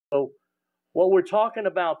What we're talking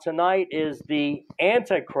about tonight is the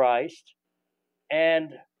Antichrist,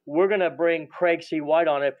 and we're going to bring Craig C. White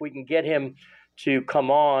on if we can get him to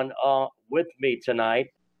come on with me tonight.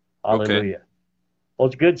 Hallelujah. Okay. Well,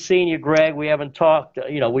 it's good seeing you, Greg. We haven't talked,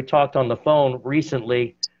 we talked on the phone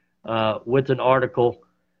recently with an article.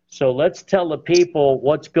 So let's tell the people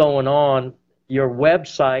what's going on. Your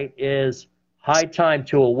website is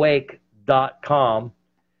hightimetoawake.com,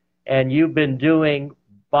 and you've been doing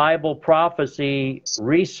Bible prophecy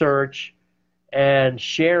research and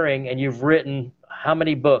sharing, and you've written how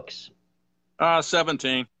many books?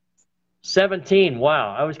 17. 17.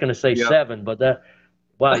 Wow. I was going to say Yep. 7, but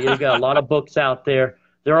wow, you got a lot of books out there.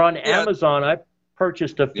 They're on Yeah. Amazon. I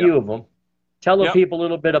purchased a few of them. Tell the people a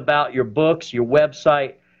little bit about your books, your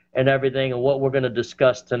website, and everything, and what we're going to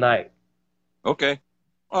discuss tonight. Okay.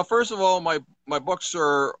 First of all, my books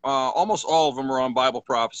are almost all of them are on Bible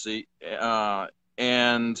prophecy,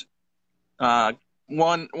 and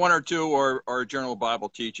one or two are general Bible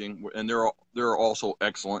teaching, and they're also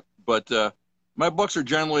excellent. But my books are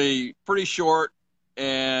generally pretty short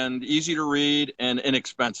and easy to read and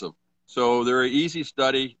inexpensive, so they're an easy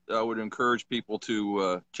study. I would encourage people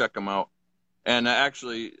to check them out. And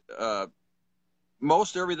actually,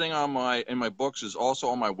 most everything in my books is also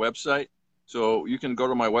on my website. So you can go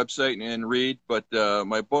to my website and read, but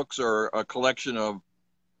my books are a collection of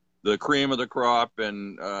the cream of the crop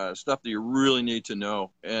and stuff that you really need to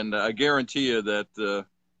know. And I guarantee you that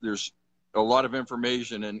there's a lot of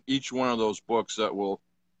information in each one of those books that will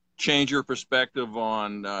change your perspective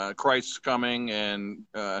on Christ's coming and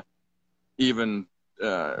even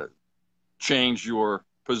change your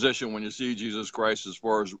position when you see Jesus Christ as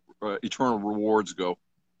far as eternal rewards go.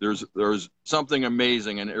 There's something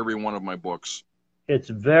amazing in every one of my books. It's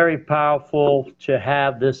very powerful to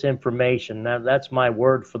have this information. Now, that's my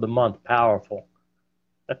word for the month, powerful.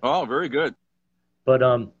 Oh, very good. But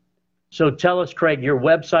so tell us, Craig, your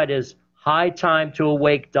website is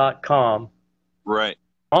hightimetoawake.com. Right.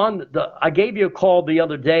 I gave you a call the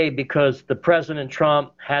other day because the President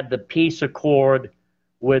Trump had the peace accord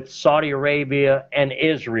with Saudi Arabia and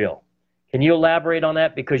Israel. Can you elaborate on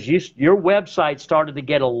that? Because your website started to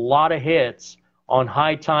get a lot of hits on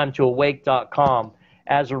hightimetoawake.com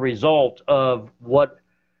as a result of what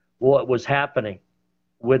was happening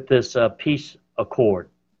with this peace accord.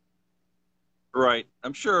 Right.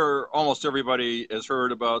 I'm sure almost everybody has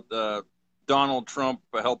heard about Donald Trump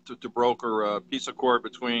helped to broker a peace accord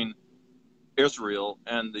between Israel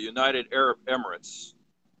and the United Arab Emirates.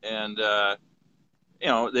 And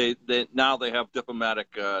they now they have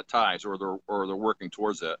diplomatic ties, or they're working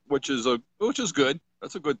towards that, which is good.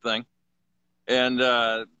 That's a good thing. And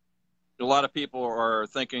a lot of people are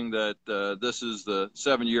thinking that this is the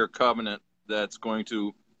 7-year covenant that's going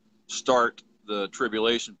to start the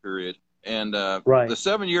tribulation period. And right. The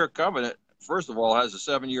 7-year covenant, first of all, has a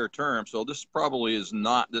 7-year term. So this probably is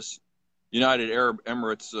not, this United Arab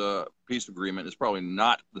Emirates peace agreement is probably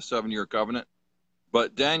not the 7-year covenant.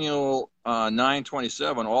 But Daniel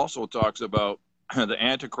 9:27 also talks about the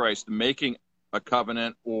Antichrist making a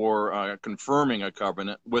covenant or confirming a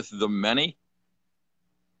covenant with the many.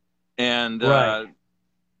 And right.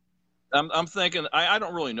 I'm thinking, I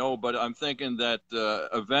don't really know, but I'm thinking that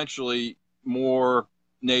eventually more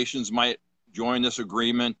nations might join this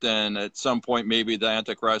agreement, and at some point maybe the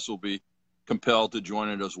Antichrist will be compelled to join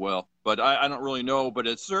it as well. But I don't really know. But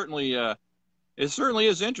it certainly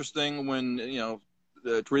is interesting when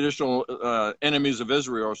the traditional enemies of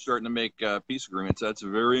Israel are starting to make peace agreements. That's a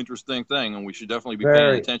very interesting thing, and we should definitely be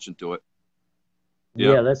paying attention to it.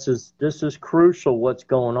 Yeah, this is crucial what's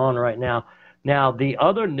going on right now. Now, the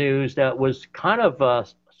other news that was kind of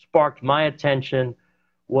sparked my attention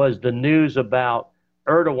was the news about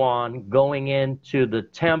Erdogan going into the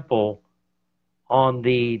temple on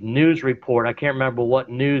the news report. I can't remember what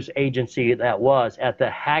news agency that was, at the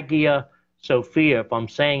Hagia Sophia, if I'm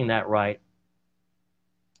saying that right.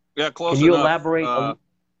 Yeah, close enough. Can you elaborate?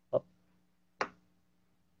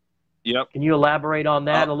 Yep. Can you elaborate on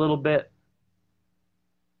that a little bit?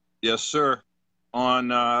 Yes, sir.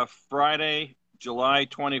 On Friday, July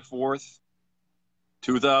 24th,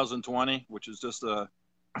 2020, which is just a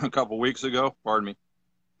couple weeks ago, pardon me,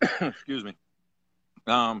 excuse me,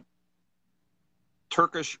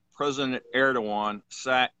 Turkish President Erdogan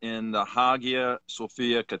sat in the Hagia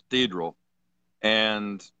Sophia Cathedral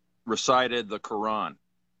and recited the Quran.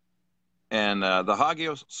 And the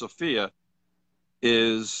Hagia Sophia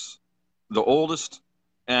is the oldest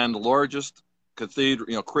and largest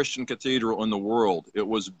cathedral, Christian cathedral in the world. It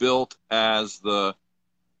was built as the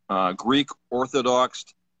Greek Orthodox,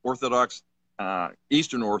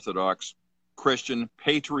 Eastern Orthodox Christian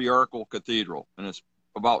patriarchal cathedral, and it's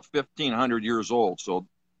about 1,500 years old. So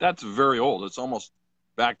that's very old. It's almost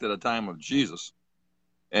back to the time of Jesus.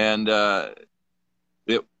 And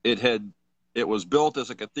it was built as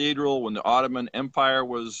a cathedral when the Ottoman Empire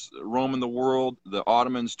was roaming the world. The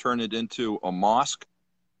Ottomans turned it into a mosque,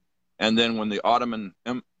 and then when the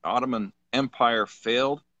Ottoman Empire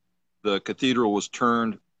failed, the cathedral was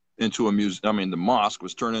turned into a museum. I mean, the mosque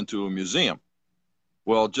was turned into a museum.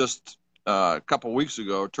 Well, just a couple of weeks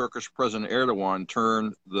ago, Turkish President Erdogan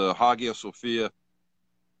turned the Hagia Sophia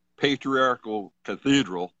patriarchal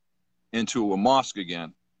cathedral into a mosque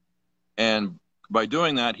again. And by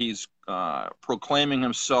doing that, he's proclaiming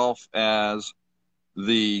himself as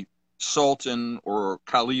the sultan or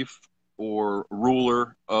caliph or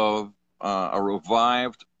ruler of a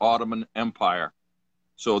revived Ottoman Empire.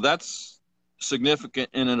 So that's significant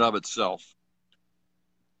in and of itself.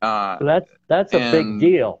 That's a big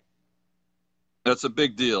deal. That's a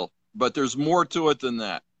big deal. But there's more to it than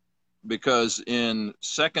that, because in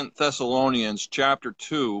 2 Thessalonians chapter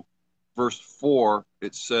 2, verse 4,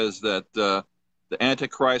 it says that the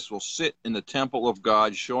Antichrist will sit in the temple of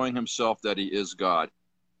God, showing himself that he is God.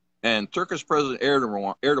 And Turkish President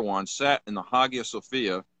Erdogan sat in the Hagia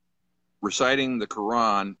Sophia, reciting the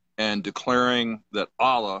Quran and declaring that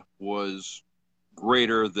Allah was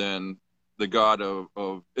greater than the God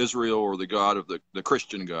of Israel or the God of the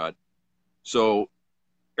Christian God. So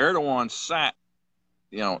Erdogan sat,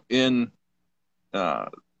 in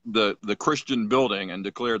the Christian building and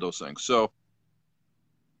declared those things. So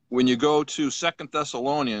when you go to 2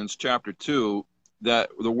 Thessalonians chapter 2, that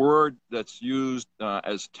the word that's used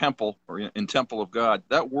as temple or in temple of God,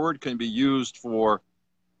 that word can be used for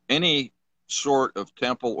any sort of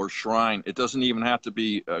temple or shrine. It doesn't even have to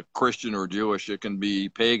be Christian or Jewish. It can be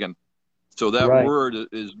pagan. So that word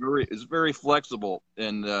is very flexible,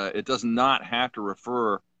 and it does not have to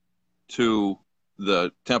refer to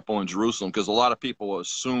the temple in Jerusalem, because a lot of people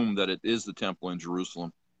assume that it is the temple in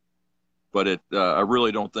Jerusalem. But I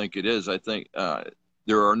really don't think it is. I think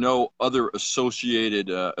there are no other associated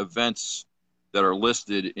events that are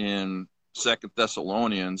listed in 2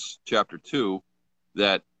 Thessalonians chapter 2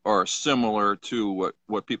 that are similar to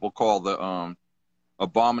what people call the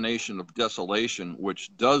abomination of desolation, which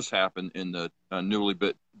does happen in the newly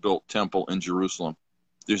built temple in Jerusalem.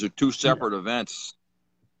 These are two separate events.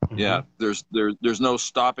 Mm-hmm. Yeah, there's no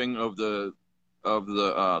stopping of the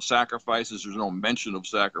sacrifices. There's no mention of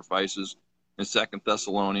sacrifices in 2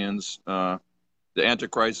 Thessalonians. The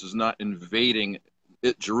Antichrist is not invading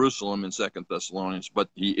Jerusalem in 2 Thessalonians, but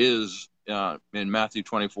he is in Matthew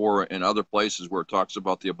 24 and other places where it talks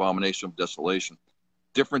about the abomination of desolation.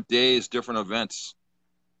 Different days, different events.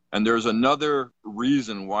 And there's another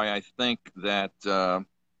reason why I think that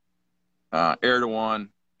Erdogan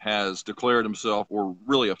has declared himself, or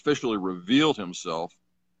really officially revealed himself,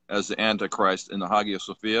 as the Antichrist in the Hagia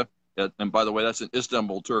Sophia. And by the way, that's in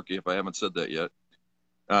Istanbul, Turkey, if I haven't said that yet.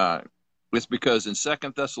 It's because in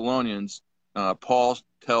 2 Thessalonians, Paul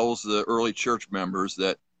tells the early church members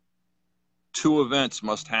that two events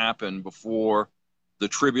must happen before the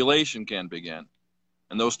tribulation can begin.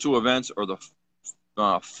 And those two events are the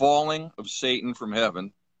falling of Satan from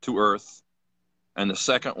heaven to earth, and the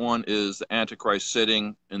second one is the Antichrist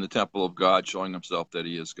sitting in the temple of God, showing himself that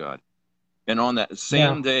he is God. And on that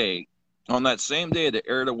same day, that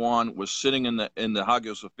Erdogan was sitting in the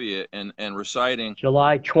Hagia Sophia and reciting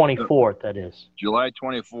July 24th, that is. July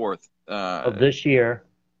 24th of this year.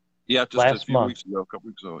 Yeah, just a couple weeks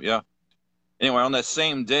ago. Yeah. Anyway, on that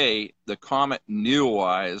same day, the comet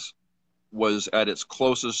Neowise was at its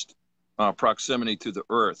closest proximity to the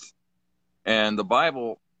Earth, and the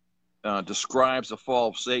Bible describes the fall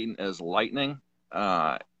of Satan as lightning,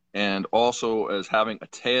 and also as having a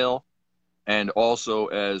tail, and also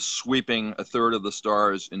as sweeping a third of the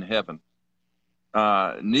stars in heaven.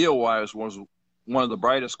 Neowise was one of the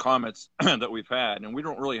brightest comets that we've had, and we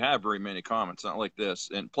don't really have very many comets, not like this.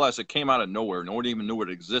 And plus, it came out of nowhere. No one even knew it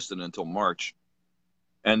existed until March.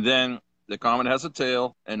 And then the comet has a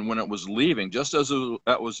tail, and when it was leaving, just as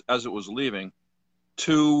it was leaving,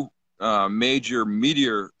 two major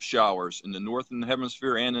meteor showers in the northern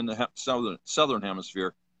hemisphere and in the southern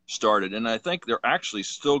hemisphere started. And I think they're actually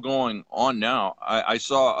still going on now. I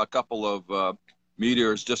saw a couple of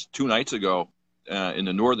meteors just 2 nights ago in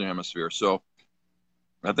the northern hemisphere. So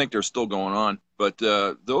I think they're still going on. But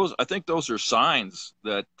I think those are signs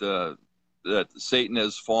that Satan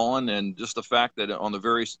has fallen, and just the fact that on the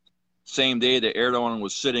very same day that Erdogan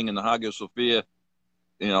was sitting in the Hagia Sophia,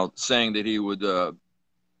 saying that he would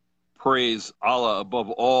praise Allah above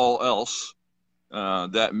all else,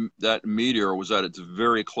 that meteor was at its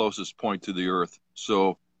very closest point to the Earth.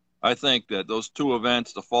 So I think that those two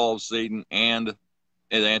events, the fall of Satan and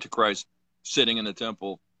the Antichrist sitting in the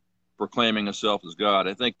temple proclaiming himself as God,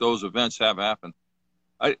 I think those events have happened.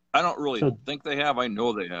 I don't really think they have. I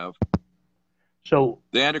know they have. So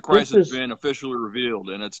the Antichrist has been officially revealed,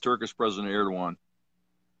 and it's Turkish President Erdogan.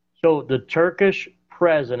 So the Turkish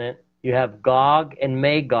president, you have Gog and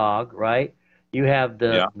Magog, right? You have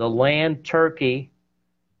the land Turkey,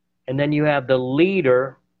 and then you have the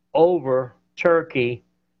leader over Turkey.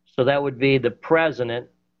 So that would be the president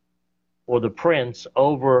or the prince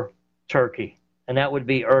over Turkey, and that would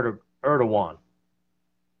be Erdogan,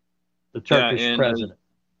 the Turkish president.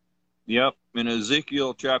 Yep. In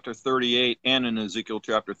Ezekiel chapter 38 and in Ezekiel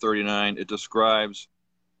chapter 39, it describes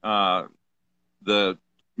the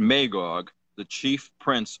Magog, the chief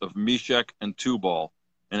prince of Meshech and Tubal.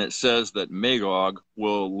 And it says that Magog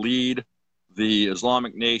will lead the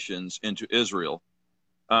Islamic nations into Israel.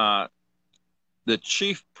 The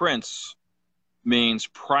chief prince means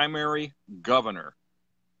primary governor.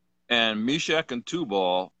 And Meshech and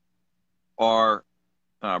Tubal are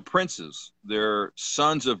princes. They're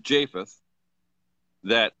sons of Japheth,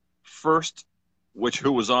 that first,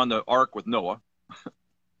 who was on the ark with Noah,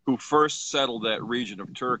 who first settled that region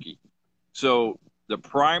of Turkey. So the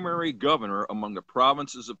primary governor among the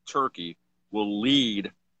provinces of Turkey will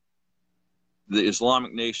lead the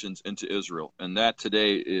Islamic nations into Israel, and that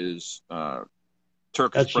today is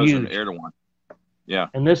Turkish President Erdogan. Yeah,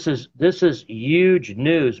 and this is huge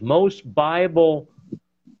news. Most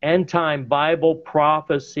end-time Bible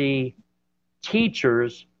prophecy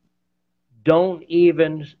teachers don't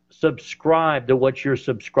even subscribe to what you're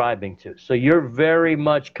subscribing to. So you're very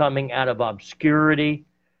much coming out of obscurity.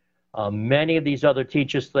 Many of these other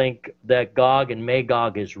teachers think that Gog and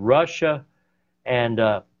Magog is Russia, and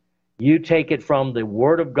you take it from the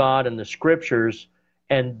Word of God and the Scriptures,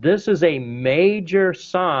 and this is a major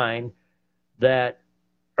sign that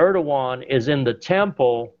Erdogan is in the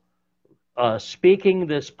temple speaking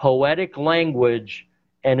this poetic language,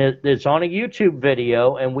 and it's on a YouTube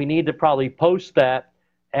video, and we need to probably post that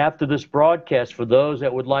after this broadcast for those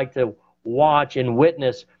that would like to watch and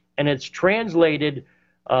witness, and it's translated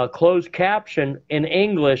closed caption in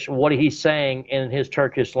English what he's saying in his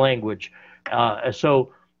Turkish language.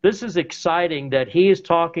 So this is exciting that he is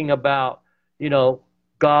talking about,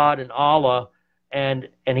 God and Allah, and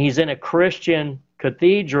he's in a Christian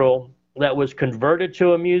cathedral that was converted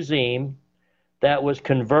to a museum, that was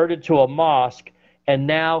converted to a mosque, and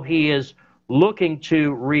now he is looking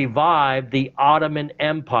to revive the Ottoman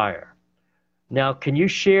Empire. Now, can you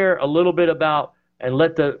share a little bit about and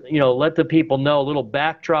let the people know a little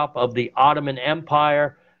backdrop of the Ottoman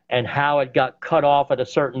Empire and how it got cut off at a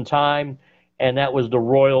certain time, and that was the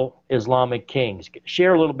royal Islamic kings?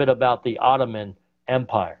 Share a little bit about the Ottoman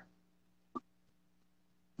Empire.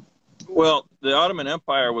 Well, the Ottoman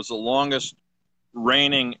Empire was the longest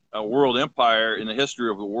reigning world empire in the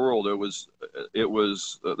history of the world. They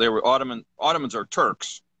were Ottomans are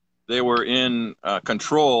Turks. They were in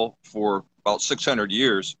control for about 600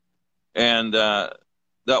 years, and that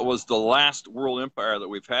was the last world empire that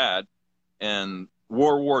we've had. And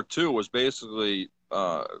World War II was basically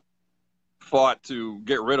fought to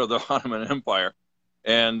get rid of the Ottoman Empire,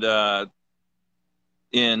 and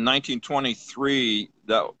in 1923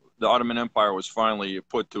 the Ottoman Empire was finally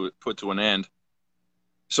put to an end.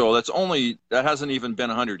 So that hasn't even been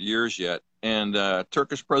 100 years yet. And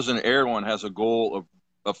Turkish President Erdogan has a goal of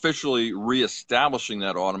officially reestablishing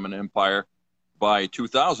that Ottoman Empire by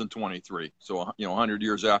 2023. So 100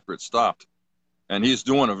 years after it stopped, and he's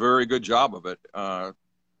doing a very good job of it.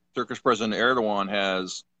 Turkish President Erdogan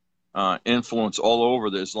has influence all over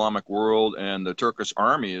the Islamic world, and the Turkish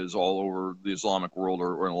army is all over the Islamic world,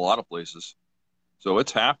 or in a lot of places. So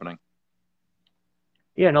it's happening.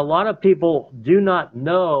 Yeah, and a lot of people do not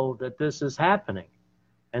know that this is happening.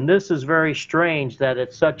 And this is very strange that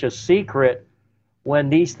it's such a secret when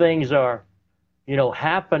these things are,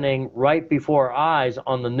 happening right before our eyes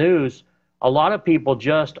on the news. A lot of people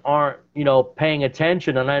just aren't, paying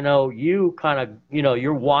attention. And I know you kind of,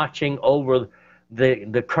 you're watching over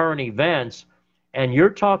the current events, and you're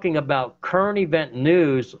talking about current event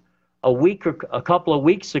news a couple of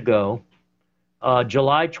weeks ago,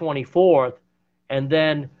 July 24th. And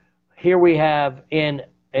then here we have in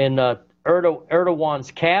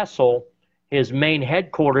Erdogan's castle, his main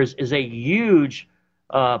headquarters is a huge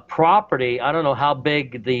property. I don't know how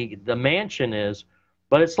big the mansion is,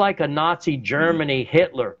 but it's like a Nazi Germany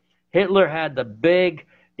Hitler. Hitler had the big,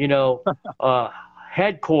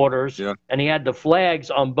 headquarters, and he had the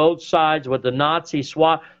flags on both sides with the Nazi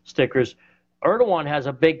stickers. Erdogan has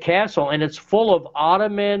a big castle, and it's full of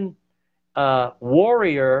Ottoman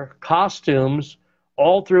warrior costumes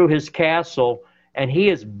all through his castle, and he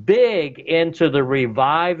is big into the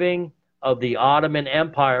reviving of the Ottoman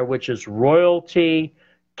Empire, which is royalty,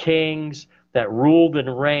 kings that ruled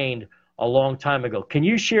and reigned a long time ago. Can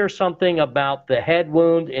you share something about the head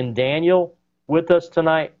wound in Daniel with us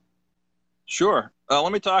tonight? Sure.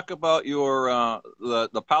 Let me talk about your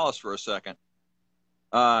the palace for a second.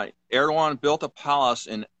 Erdogan built a palace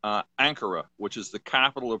in Ankara, which is the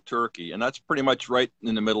capital of Turkey, and that's pretty much right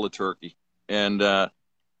in the middle of Turkey. And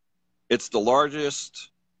it's the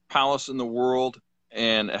largest palace in the world,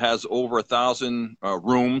 and it has over 1,000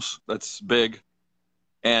 rooms. That's big.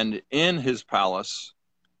 And in his palace,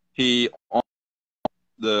 he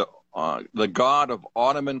the god of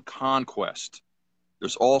Ottoman conquest.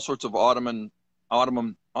 There's all sorts of Ottoman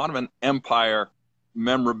Empire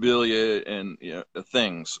memorabilia and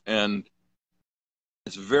things, and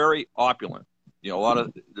it's very opulent.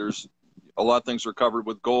 There's a lot of things are covered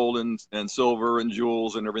with gold and silver and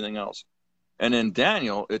jewels and everything else. And in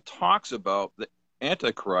Daniel, it talks about the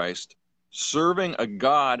Antichrist serving a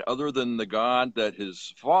god other than the god that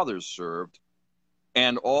his fathers served,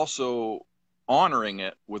 and also honoring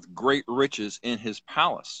it with great riches in his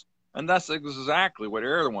palace. And that's exactly what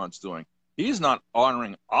Erdogan's doing. He's not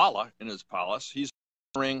honoring Allah in his palace. He's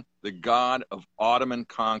honoring the god of Ottoman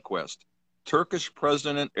conquest. Turkish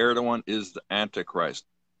President Erdogan is the Antichrist.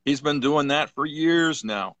 He's been doing that for years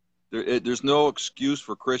now. There's no excuse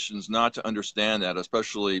for Christians not to understand that,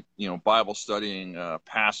 especially Bible studying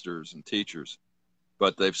pastors and teachers.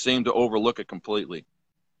 But they've seemed to overlook it completely.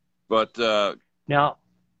 But now,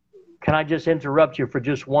 can I just interrupt you for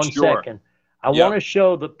just one Sure. second? I want to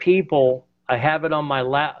show the people. I have it on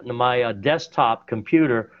my desktop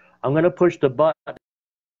computer. I'm going to push the button,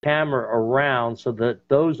 camera around, so that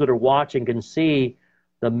those that are watching can see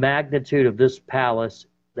the magnitude of this palace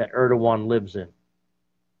that Erdogan lives in.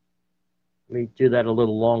 Let me do that a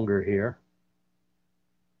little longer here.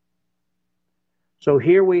 So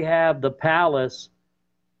here we have the palace,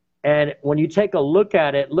 and when you take a look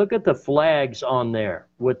at it, look at the flags on there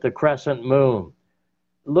with the crescent moon.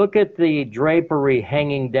 Look at the drapery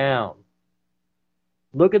hanging down.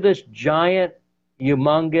 Look at this giant,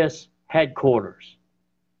 humongous headquarters.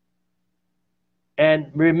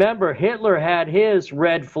 And remember, Hitler had his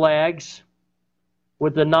red flags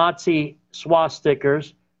with the Nazi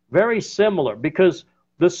swastikas, very similar, because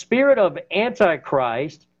the spirit of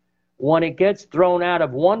Antichrist, when it gets thrown out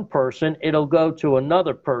of one person, it'll go to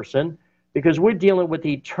another person, because we're dealing with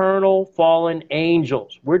eternal fallen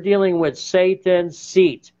angels. We're dealing with Satan's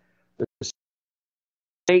seat,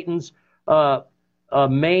 Satan's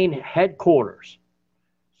main headquarters.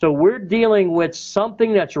 So we're dealing with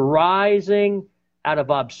something that's rising out of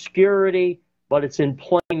obscurity, but it's in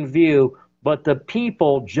plain view, but the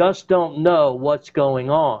people just don't know what's going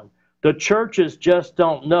on. The churches just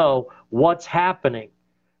don't know what's happening.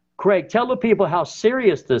 Craig, tell the people how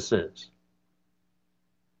serious this is.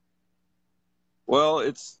 Well,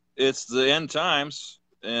 it's the end times,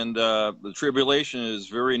 and the tribulation is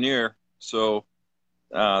very near. So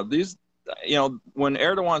when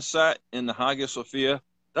Erdogan sat in the Hagia Sophia,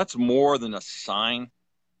 that's more than a sign.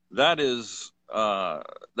 That is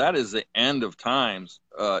the end of times.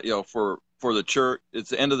 For the church, it's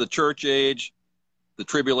the end of the church age. The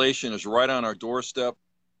tribulation is right on our doorstep.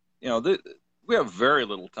 We have very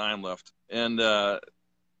little time left, and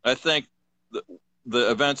I think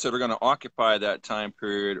the events that are going to occupy that time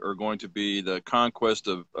period are going to be the conquest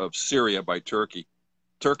of Syria by Turkey.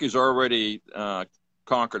 Turkey's already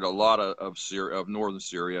conquered a lot of Syria, of northern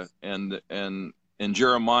Syria, and in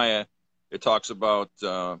Jeremiah it talks about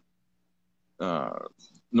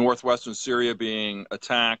northwestern Syria being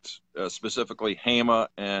attacked, specifically Hama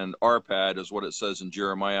and Arpad is what it says in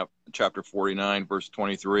Jeremiah chapter 49, verse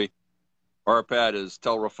 23. Arpad is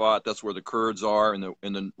Tel Rafat. That's where the Kurds are in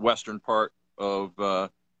the western part of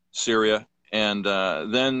Syria, and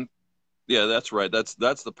then, yeah, that's right. That's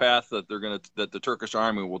the path that that the Turkish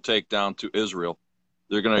army will take down to Israel.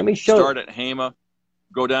 They're going to start at Hama,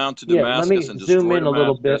 go down to Damascus, and destroy zoom in Damascus, a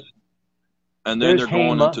little bit. And then There's they're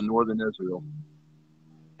going Hama. into northern Israel.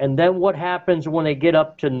 And then what happens when they get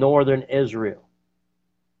up to northern Israel?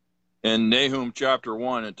 In Nahum chapter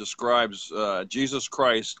 1, it describes Jesus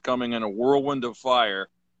Christ coming in a whirlwind of fire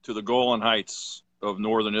to the Golan Heights of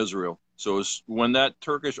northern Israel. So when that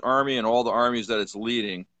Turkish army and all the armies that it's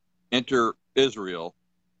leading enter Israel,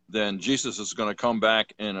 then Jesus is going to come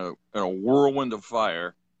back in a whirlwind of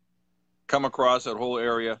fire, come across that whole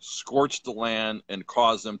area, scorch the and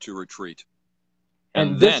cause them to retreat.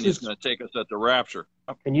 And then he's going to take us at the rapture.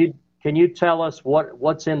 Can you Can you tell us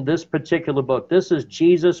what's in this particular book? This is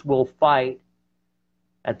Jesus Will Fight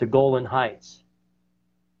at the Golan Heights.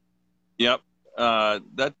 Yep.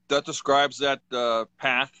 That describes that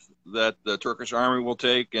path that the Turkish army will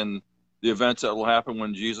take and the events that will happen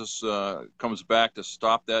when Jesus comes back to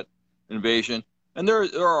stop that invasion. And there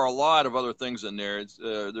are a lot of other things in there.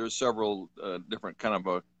 There's several different kind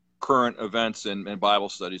of current events and Bible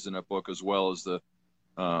studies in that book, as well as the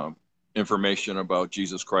information about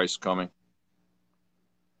Jesus Christ coming.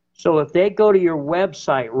 So if they go to your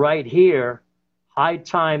website right here,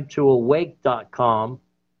 hightimetoawake.com,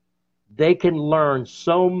 they can learn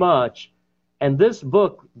so much. And this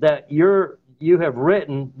book that you have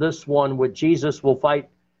written, this one with Jesus Will Fight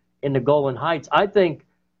in the Golan Heights, I think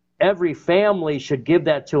every family should give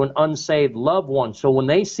that to an unsaved loved one. So when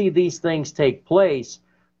they see these things take place,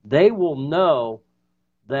 they will know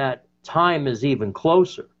that time is even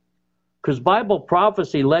closer. Because Bible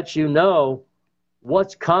prophecy lets you know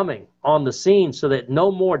what's coming on the scene so that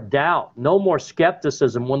no more doubt, no more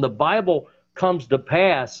skepticism. When the Bible comes to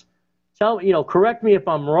pass, correct me if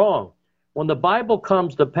I'm wrong. When the Bible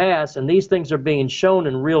comes to pass and these things are being shown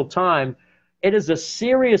in real time, it is a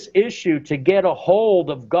serious issue to get a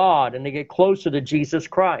hold of God and to get closer to Jesus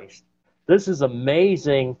Christ. This is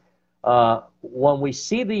amazing. When we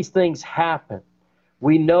see these things happen,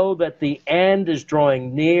 we know that the end is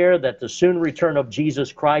drawing near, that the soon return of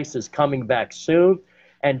Jesus Christ is coming back soon,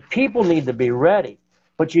 and people need to be ready.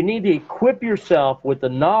 But you need to equip yourself with the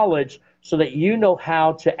knowledge so that you know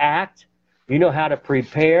how to act, you know how to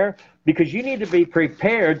prepare, because you need to be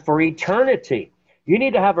prepared for eternity. You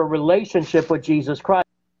need to have a relationship with Jesus Christ.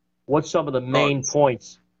 What's some of the main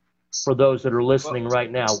points for those that are listening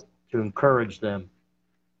right now to encourage them?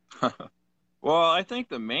 Well, I think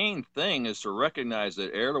the main thing is to recognize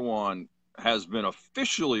that Erdogan has been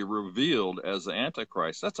officially revealed as the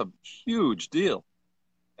Antichrist. That's a huge deal.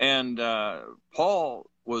 And Paul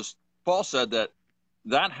said that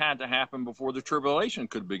had to happen before the tribulation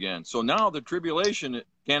could begin. So now the tribulation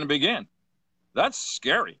can begin. That's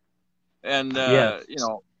scary. And, yes.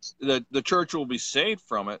 The church will be saved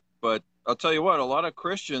from it. But I'll tell you what, a lot of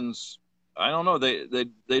Christians, I don't know,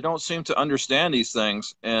 they don't seem to understand these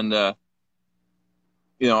things. And,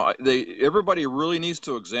 everybody really needs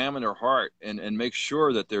to examine their heart and make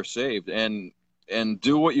sure that they're saved and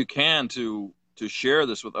do what you can to share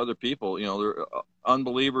this with other people. They're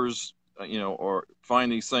unbelievers, or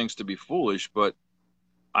find these things to be foolish, but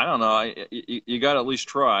I don't know. You got to at least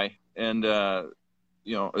try. And,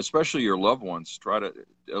 especially your loved ones, try to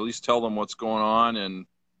at least tell them what's going on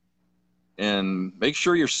and make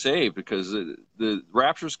sure you're saved, because the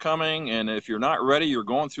rapture's coming, and if you're not ready, you're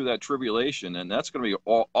going through that tribulation, and that's going to be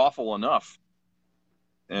awful enough.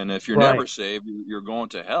 And if you're never saved, you're going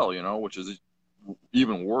to hell, which is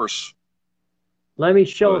even worse. Let me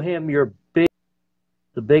show him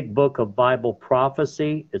the big book of Bible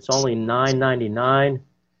prophecy. It's only $9.99.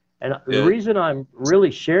 And the reason I'm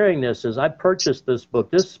really sharing this is I purchased this book.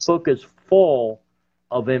 This book is full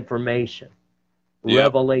of information,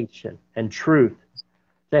 revelation, and truth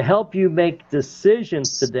to help you make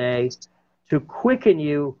decisions today to quicken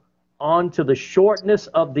you onto the shortness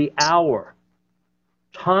of the hour.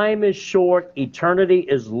 Time is short. Eternity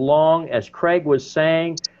is long. As Craig was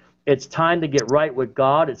saying, it's time to get right with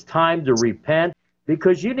God. It's time to repent,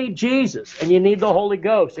 because you need Jesus and you need the Holy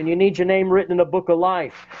Ghost and you need your name written in the book of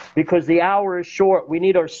life, because the hour is short. We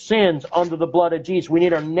need our sins under the blood of Jesus. We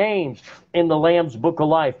need our names in the Lamb's book of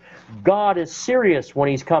life. God is serious when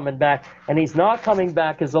he's coming back, and he's not coming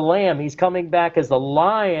back as a lamb. He's coming back as the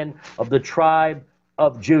Lion of the tribe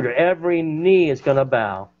of Judah. Every knee is going to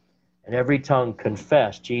bow and every tongue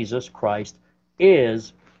confess Jesus Christ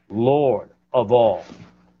is Lord of all.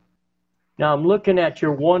 Now, I'm looking at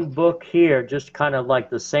your one book here, just kind of like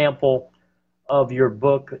the sample of your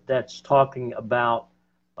book that's talking about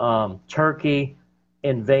Turkey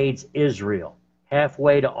invades Israel,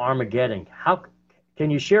 halfway to Armageddon. Can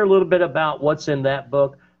you share a little bit about what's in that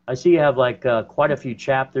book? I see you have like quite a few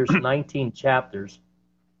chapters, 19 chapters.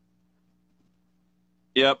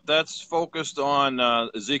 Yep, that's focused on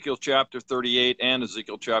Ezekiel chapter 38 and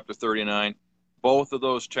Ezekiel chapter 39. Both of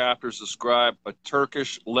those chapters describe a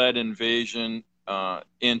Turkish-led invasion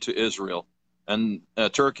into Israel. And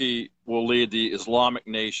Turkey will lead the Islamic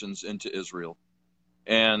nations into Israel.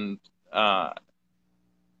 And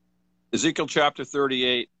Ezekiel chapter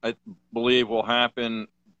 38, I believe, will happen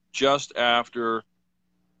just after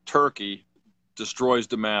Turkey destroys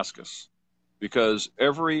Damascus. Because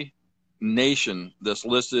every nation that's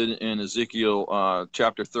listed in Ezekiel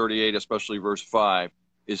chapter 38, especially verse 5,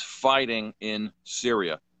 is fighting in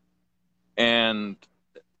Syria. And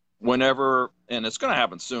whenever, and it's going to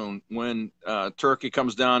happen soon, when Turkey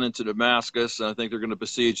comes down into Damascus, and I think they're going to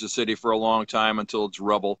besiege the city for a long time until it's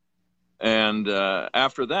rubble. And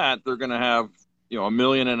after that, they're going to have, 1.5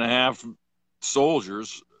 million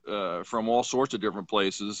soldiers from all sorts of different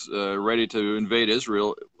places ready to invade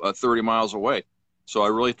Israel 30 miles away. So I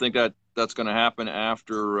really think that that's going to happen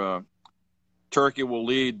after Turkey will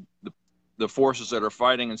lead the forces that are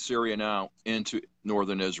fighting in Syria now into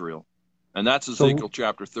northern Israel. And that's Ezekiel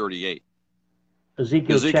chapter 38.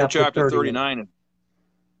 Ezekiel chapter 39 and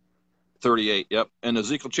 38, yep. And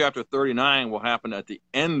Ezekiel chapter 39 will happen at the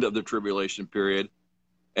end of the tribulation period.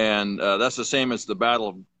 And that's the same as the battle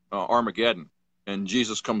of Armageddon. And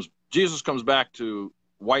Jesus comes back to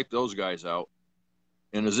wipe those guys out.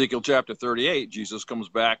 In Ezekiel chapter 38, Jesus comes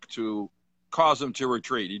back to cause them to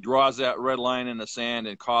retreat. He draws that red line in the sand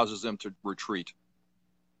and causes them to retreat.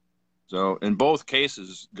 So in both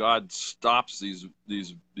cases, God stops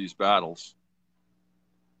these battles.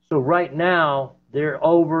 So right now, they're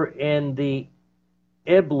over in the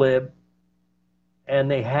Idlib,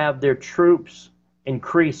 and they have their troops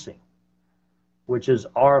increasing, which is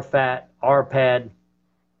Arpad, and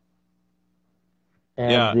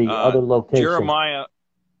the other location. Jeremiah,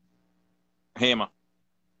 Hama.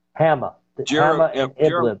 Hama and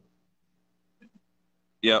Idlib.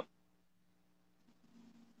 Yep.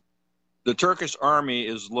 The Turkish army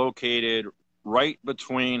is located right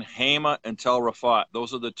between Hama and Tel Rafat.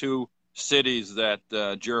 Those are the two cities that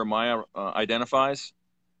Jeremiah identifies.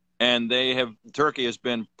 And Turkey has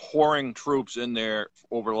been pouring troops in there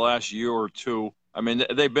over the last year or two. I mean,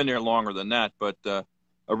 they've been there longer than that, but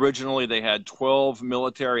originally they had 12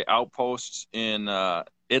 military outposts in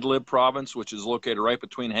Idlib province, which is located right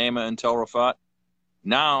between Hama and Tel Rafat.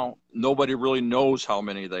 Now, nobody really knows how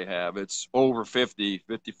many they have. It's over 50,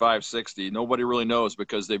 55, 60. Nobody really knows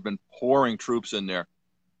because they've been pouring troops in there.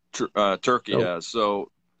 Turkey has. So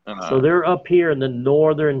they're up here in the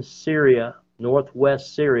northern Syria,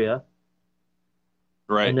 northwest Syria.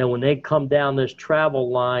 Right. And then when they come down this travel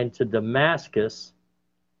line to Damascus,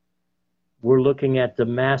 we're looking at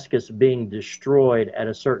Damascus being destroyed at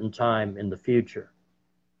a certain time in the future.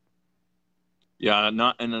 Yeah,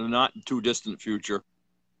 not in a not too distant future.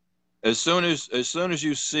 As soon as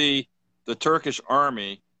you see the Turkish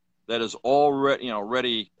army that is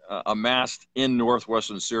already amassed in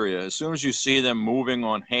northwestern Syria, as soon as you see them moving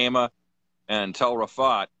on Hama and Tel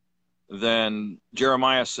Rafat, then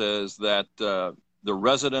Jeremiah says that the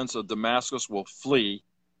residents of Damascus will flee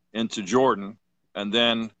into Jordan, and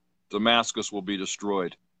then Damascus will be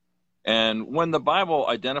destroyed. And when the Bible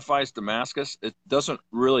identifies Damascus, it doesn't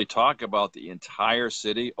really talk about the entire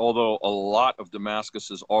city, although a lot of Damascus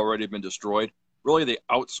has already been destroyed. Really, the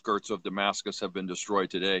outskirts of Damascus have been destroyed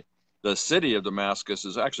today. The city of Damascus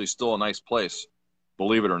is actually still a nice place,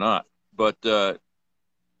 believe it or not. But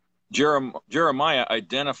Jeremiah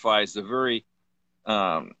identifies the very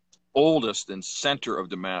oldest and center of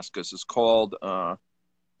Damascus. It's called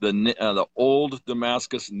the Old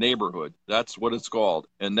Damascus neighborhood. That's what it's called.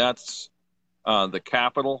 And that's the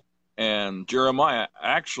capital. And Jeremiah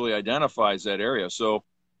actually identifies that area. So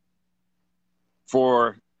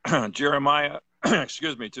for Jeremiah,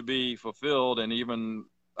 to be fulfilled, and even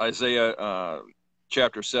Isaiah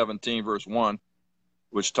chapter 17, verse 1,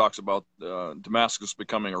 which talks about Damascus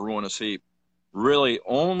becoming a ruinous heap, really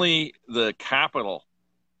only the capital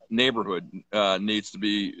neighborhood needs to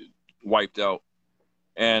be wiped out.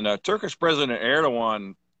 And Turkish President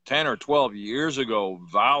Erdogan 10 or 12 years ago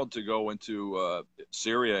vowed to go into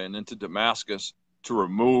Syria and into Damascus to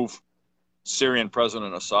remove Syrian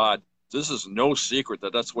President Assad. This is no secret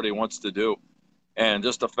that that's what he wants to do. And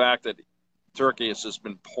just the fact that Turkey has just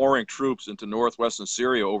been pouring troops into northwestern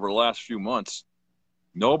Syria over the last few months,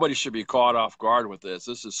 nobody should be caught off guard with this.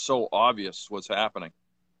 This is so obvious what's happening.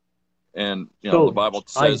 And, the Bible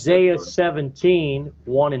says Isaiah 17,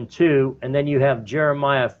 1 and 2, and then you have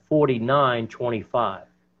Jeremiah 49, 25.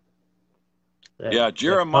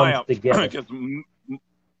 Jeremiah,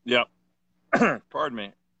 pardon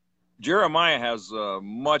me. Jeremiah has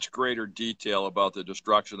much greater detail about the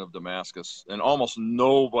destruction of Damascus, and almost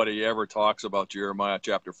nobody ever talks about Jeremiah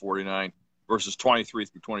chapter 49, verses 23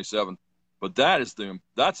 through 27. But that's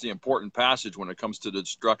the important passage when it comes to the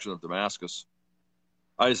destruction of Damascus.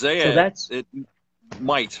 Isaiah, it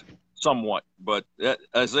might somewhat, but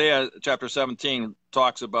Isaiah chapter 17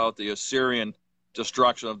 talks about the Assyrian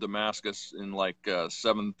destruction of Damascus in like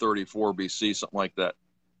 734 BC, something like that.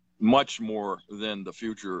 Much more than the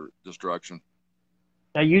future destruction.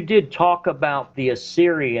 Now, you did talk about the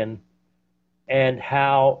Assyrian and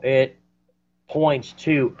how it points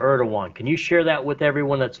to Erdogan. Can you share that with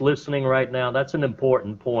everyone that's listening right now? That's an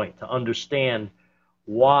important point to understand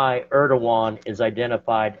why Erdogan is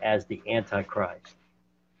identified as the Antichrist.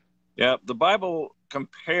 Yeah, the Bible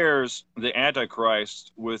compares the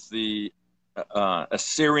Antichrist with the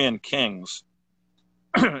Assyrian kings,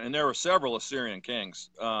 and there were several Assyrian kings.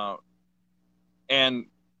 And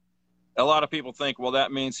a lot of people think, well,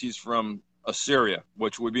 that means he's from Assyria,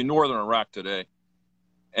 which would be northern Iraq today.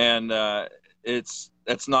 And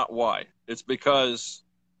that's not why. It's because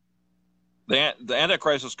the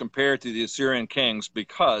Antichrist is compared to the Assyrian kings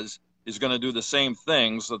because he's going to do the same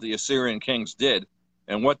things that the Assyrian kings did.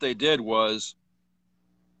 And what they did was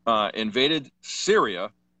invaded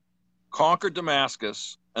Syria, conquered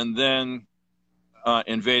Damascus, and then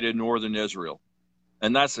invaded northern Israel.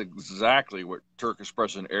 And that's exactly what Turkish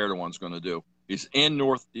President Erdogan's going to do. He's in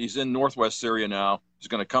northwest Syria now. He's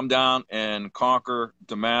going to come down and conquer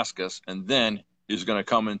Damascus, and then he's going to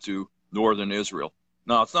come into northern Israel.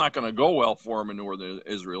 Now, it's not going to go well for him in northern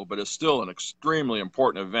Israel, but it's still an extremely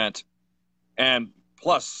important event. And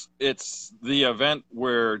plus, it's the event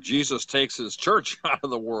where Jesus takes his church out of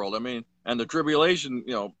the world. I mean, and the tribulation,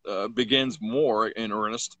 begins more in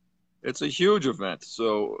earnest. It's a huge event.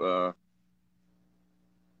 So,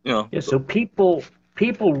 Yeah, so people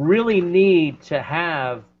really need to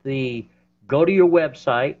have go to your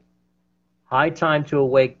website,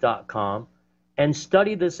 hightimetoawake.com, and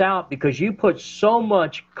study this out, because you put so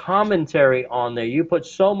much commentary on there. You put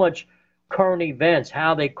so much current events,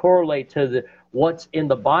 how they correlate to what's in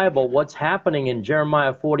the Bible, what's happening in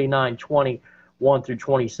Jeremiah 49:21 through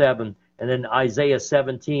 27, and then Isaiah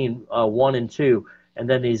 17, 1 and 2, and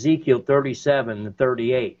then Ezekiel 37 and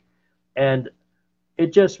 38. And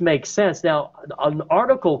it just makes sense. Now, an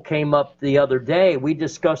article came up the other day. We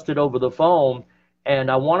discussed it over the phone, and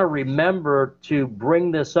I want to remember to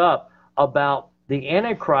bring this up about the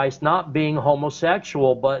Antichrist not being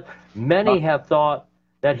homosexual, but many have thought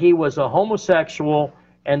that he was a homosexual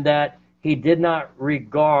and that he did not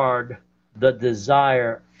regard the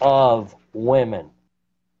desire of women.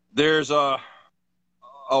 There's a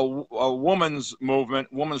women's movement,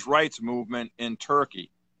 women's rights movement in Turkey.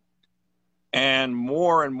 And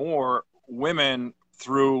more women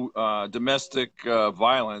through domestic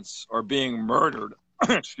violence are being murdered,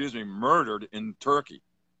 murdered in Turkey.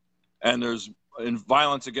 And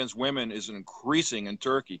violence against women is increasing in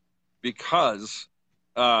Turkey because,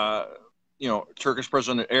 Turkish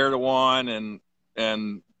President Erdogan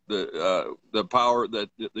and the power that,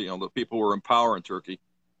 the people who are in power in Turkey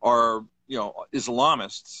are,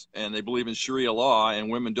 Islamists, and they believe in Sharia law, and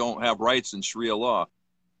women don't have rights in Sharia law.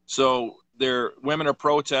 So women are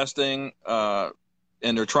protesting, and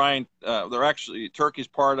they're trying. Turkey's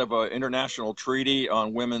part of an international treaty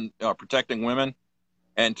on women, protecting women,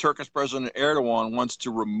 and Turkish President Erdogan wants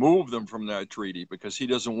to remove them from that treaty because he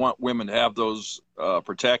doesn't want women to have those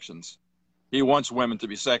protections. He wants women to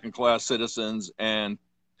be second-class citizens, and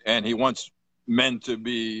he wants men to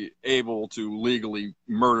be able to legally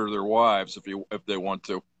murder their wives if they want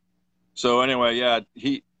to. So anyway, yeah,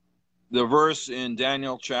 the verse in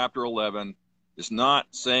Daniel chapter 11 is not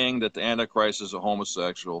saying that the Antichrist is a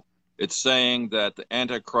homosexual. It's saying that the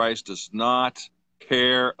Antichrist does not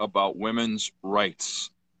care about women's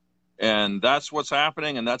rights. And that's what's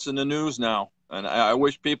happening, and that's in the news now. And I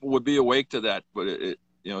wish people would be awake to that, but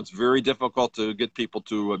it's very difficult to get people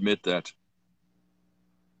to admit that.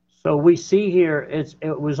 So we see here,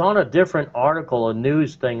 it was on a different article, a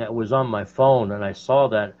news thing that was on my phone, and I saw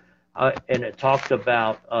that, and it talked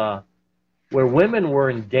about where women were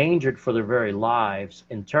endangered for their very lives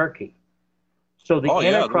in Turkey. So the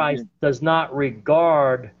Antichrist does not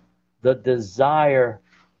regard the desire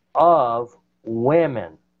of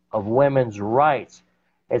women, of women's rights.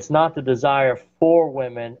 It's not the desire for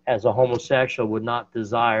women, as a homosexual would not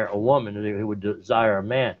desire a woman, he would desire a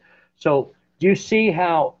man. So do you see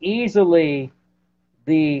how easily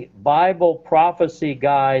the Bible prophecy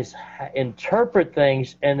guys interpret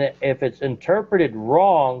things, and if it's interpreted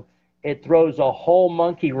wrong, it throws a whole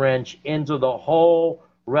monkey wrench into the whole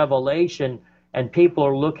revelation, and people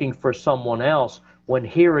are looking for someone else, when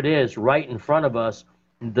here it is right in front of us.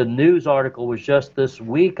 The news article was just this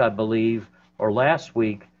week, I believe, or last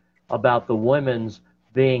week, about the women's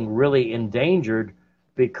being really endangered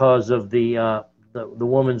because of the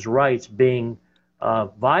women's rights being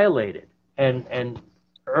violated. And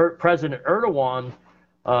President Erdogan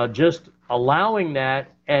just allowing that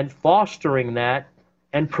and fostering that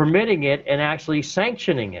and permitting it and actually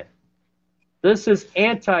sanctioning it. This is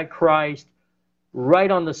Antichrist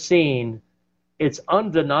right on the scene. It's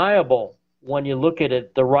undeniable when you look at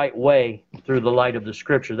it the right way through the light of the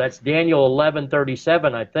Scripture. That's Daniel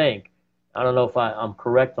 11:37, I think. I don't know if I'm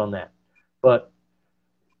correct on that. But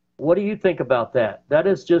what do you think about that? That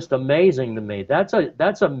is just amazing to me. That's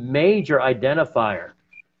a major identifier,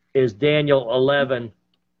 is Daniel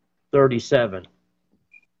 11:37.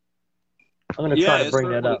 I'm going to try to bring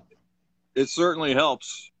that up. It certainly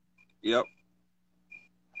helps. Yep.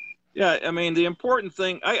 Yeah, I mean, the important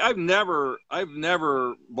thing, I've never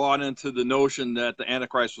bought into the notion that the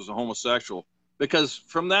Antichrist was a homosexual, because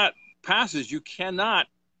from that passage you cannot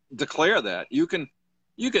declare that. You can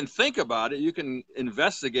think about it, you can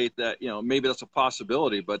investigate that, maybe that's a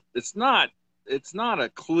possibility, but it's not a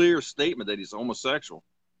clear statement that he's homosexual.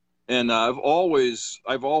 And I've always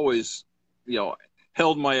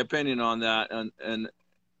held my opinion on that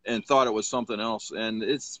and thought it was something else. And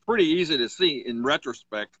it's pretty easy to see in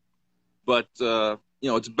retrospect. But,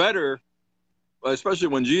 it's better, especially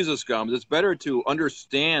when Jesus comes, it's better to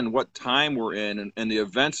understand what time we're in and the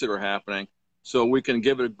events that are happening, so we can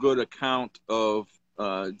give a good account of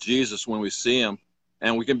Jesus when we see him,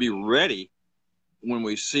 and we can be ready when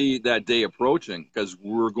we see that day approaching, because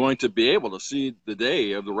we're going to be able to see the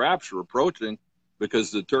day of the rapture approaching,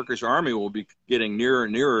 because the Turkish army will be getting nearer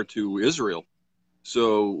and nearer to Israel.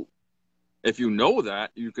 So if you know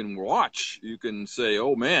that, you can watch. You can say,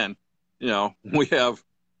 oh, man, we have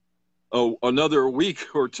another week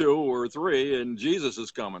or 2 or 3, and Jesus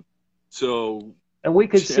is coming. So, and we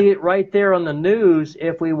could see it right there on the news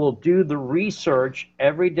if we will do the research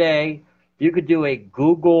every day. You could do a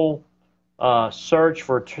Google search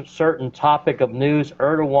for a certain topic of news,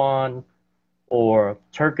 Erdogan or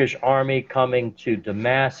Turkish army coming to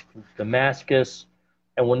Damascus.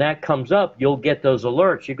 And when that comes up, you'll get those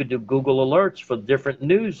alerts. You could do Google alerts for different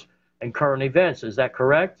news and current events. Is that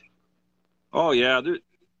correct? Oh, yeah.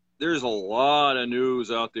 There's a lot of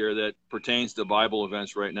news out there that pertains to Bible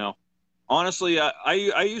events right now. Honestly,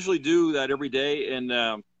 I usually do that every day, and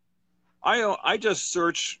I just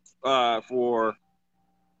search for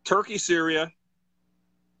Turkey, Syria,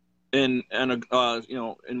 in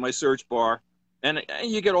my search bar, and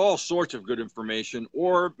you get all sorts of good information,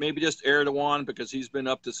 or maybe just Erdogan, because he's been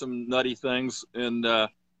up to some nutty things, and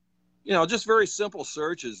just very simple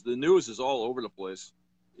searches. The news is all over the place.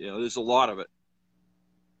 There's a lot of it.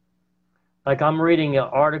 Like I'm reading an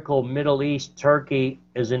article, Middle East, Turkey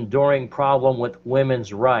is enduring problem with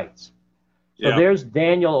women's rights. So there's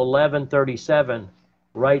Daniel 11:37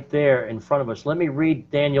 right there in front of us. Let me read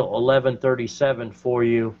Daniel 11:37 for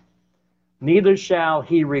you. Neither shall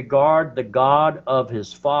he regard the God of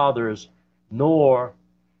his fathers, nor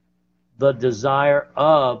the desire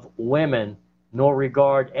of women, nor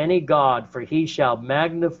regard any God, for he shall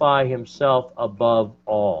magnify himself above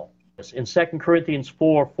all. In 2 Corinthians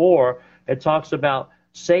 4:4, it talks about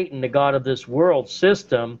Satan, the god of this world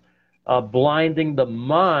system, blinding the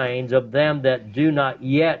minds of them that do not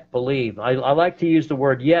yet believe. I like to use the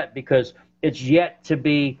word yet because it's yet to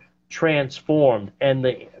be transformed, and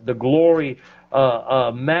the glory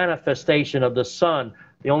manifestation of the Son,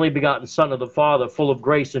 the only begotten Son of the Father, full of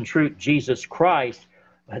grace and truth, Jesus Christ,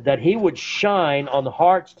 that he would shine on the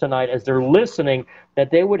hearts tonight as they're listening,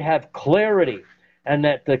 that they would have clarity, and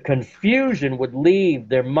that the confusion would leave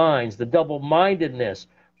their minds, the double-mindedness,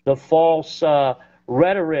 the false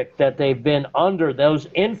rhetoric that they've been under, those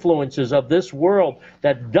influences of this world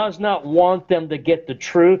that does not want them to get the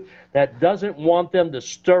truth, that doesn't want them to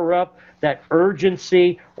stir up that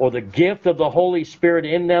urgency or the gift of the Holy Spirit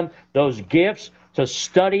in them, those gifts to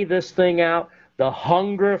study this thing out, the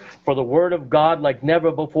hunger for the Word of God like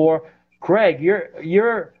never before. Craig,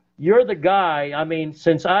 you're the guy. I mean,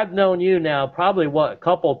 since I've known you now, probably what, a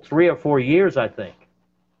couple, 3 or 4 years, I think.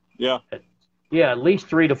 Yeah. Yeah, at least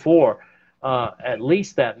 3 to 4, at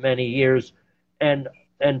least that many years. And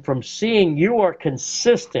from seeing you are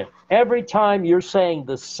consistent. Every time you're saying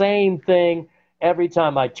the same thing, every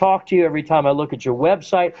time I talk to you, every time I look at your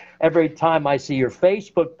website, every time I see your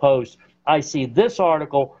Facebook post, I see this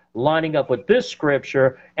article lining up with this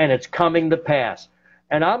scripture, and it's coming to pass.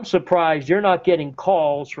 And I'm surprised you're not getting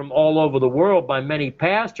calls from all over the world by many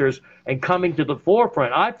pastors and coming to the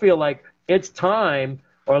forefront. I feel like it's time,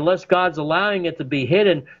 or unless God's allowing it to be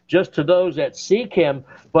hidden just to those that seek him.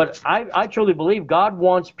 But I truly believe God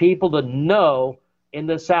wants people to know in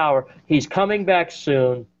this hour he's coming back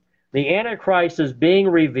soon. The Antichrist is being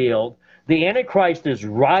revealed. The Antichrist is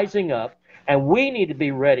rising up. And we need to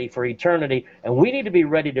be ready for eternity. And we need to be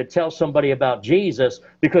ready to tell somebody about Jesus,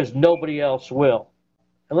 because nobody else will.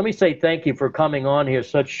 And let me say thank you for coming on here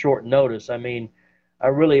such short notice. I mean, I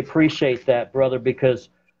really appreciate that, brother, because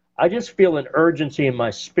I just feel an urgency in my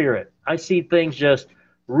spirit. I see things just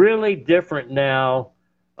really different now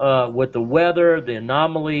with the weather, the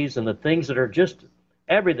anomalies, and the things that are just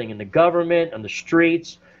everything in the government, and the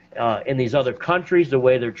streets, in these other countries, the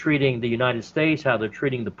way they're treating the United States, how they're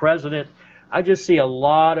treating the president. I just see a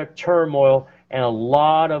lot of turmoil and a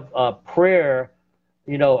lot of prayer,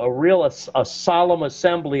 you know, a solemn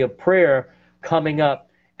assembly of prayer coming up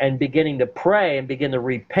and beginning to pray and begin to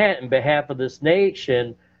repent in behalf of this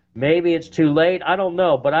nation. Maybe it's too late, I don't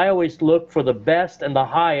know, but I always look for the best and the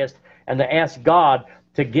highest and to ask God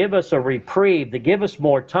to give us a reprieve, to give us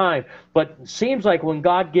more time. But it seems like when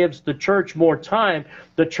God gives the church more time,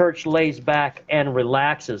 the church lays back and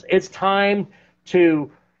relaxes. It's time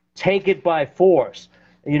to take it by force.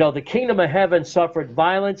 You know, the kingdom of heaven suffered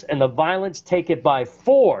violence, and the violence take it by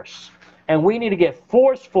force. And we need to get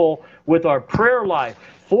forceful with our prayer life,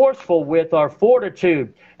 forceful with our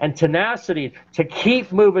fortitude and tenacity to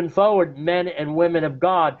keep moving forward, men and women of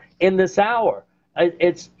God, in this hour.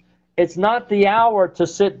 It's not the hour to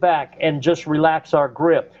sit back and just relax our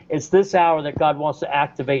grip. It's this hour that God wants to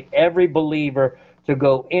activate every believer to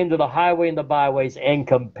go into the highway and the byways and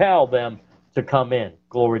compel them to come in.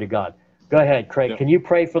 Glory to God. Go ahead, Craig. Yeah. Can you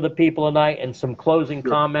pray for the people tonight and some closing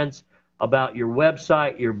comments about your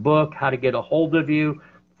website, your book, how to get a hold of you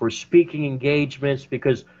for speaking engagements?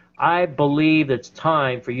 Because I believe it's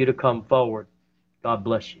time for you to come forward. God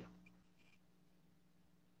bless you.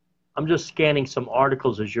 I'm just scanning some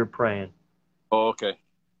articles as you're praying. Oh, okay.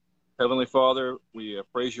 Heavenly Father, we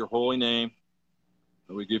praise your holy name,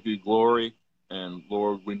 and we give you glory. And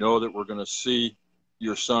Lord, we know that we're going to see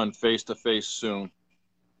your Son face to face soon.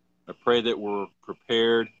 I pray that we're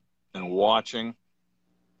prepared and watching.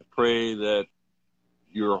 I pray that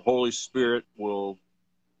your Holy Spirit will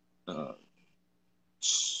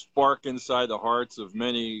spark inside the hearts of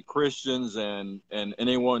many Christians and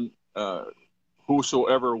anyone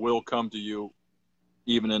whosoever will come to you,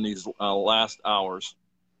 even in these last hours,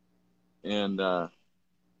 and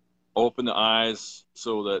open the eyes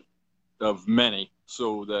of many,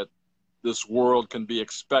 so that this world can be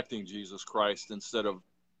expecting Jesus Christ instead of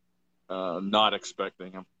not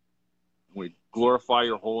expecting him. We glorify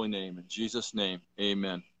your holy name. In Jesus' name,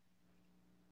 amen.